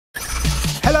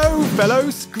Hello, fellow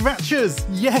Scratchers!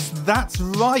 Yes, that's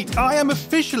right, I am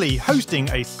officially hosting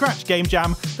a Scratch Game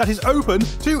Jam that is open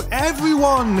to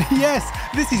everyone! Yes,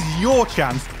 this is your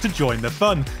chance to join the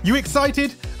fun. You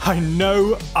excited? I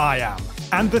know I am.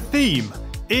 And the theme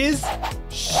is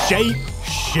Shape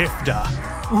Shifter.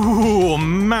 Ooh,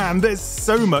 man, there's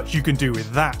so much you can do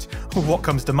with that. What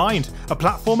comes to mind? A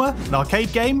platformer, an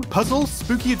arcade game, puzzle,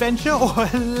 spooky adventure, or a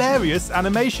hilarious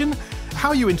animation?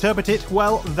 How you interpret it,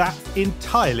 well, that's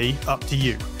entirely up to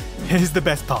you. Here's the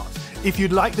best part. If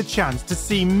you'd like the chance to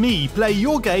see me play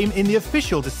your game in the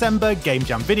official December Game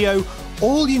Jam video,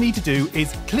 all you need to do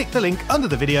is click the link under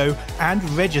the video and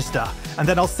register, and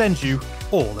then I'll send you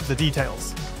all of the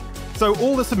details. So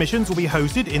all the submissions will be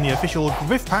hosted in the official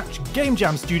Griffpatch Game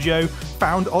Jam studio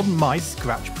found on my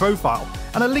Scratch profile,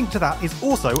 and a link to that is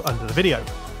also under the video.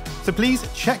 So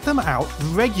please check them out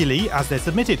regularly as they're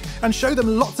submitted and show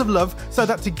them lots of love so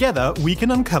that together we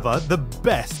can uncover the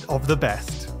best of the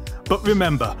best. But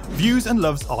remember, views and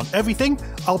loves aren't everything.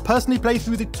 I'll personally play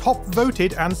through the top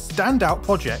voted and standout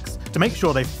projects to make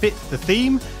sure they fit the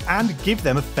theme and give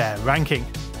them a fair ranking.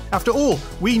 After all,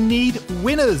 we need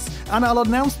winners, and I'll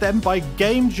announce them by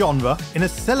game genre in a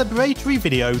celebratory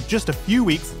video just a few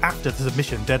weeks after the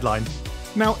submission deadline.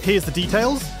 Now here's the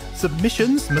details.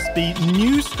 Submissions must be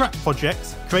new Scratch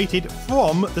projects created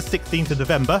from the 16th of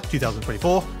November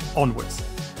 2024 onwards.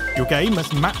 Your game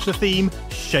must match the theme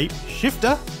Shape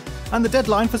Shifter, and the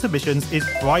deadline for submissions is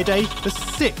Friday the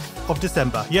 6th of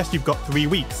December. Yes, you've got 3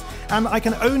 weeks, and I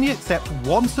can only accept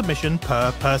one submission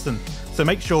per person, so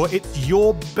make sure it's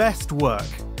your best work.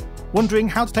 Wondering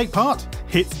how to take part?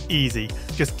 It's easy.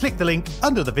 Just click the link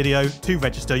under the video to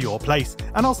register your place,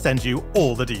 and I'll send you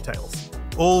all the details.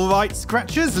 Alright,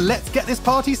 Scratchers, let's get this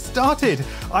party started.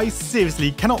 I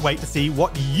seriously cannot wait to see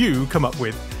what you come up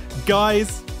with.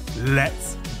 Guys,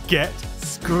 let's get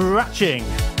scratching!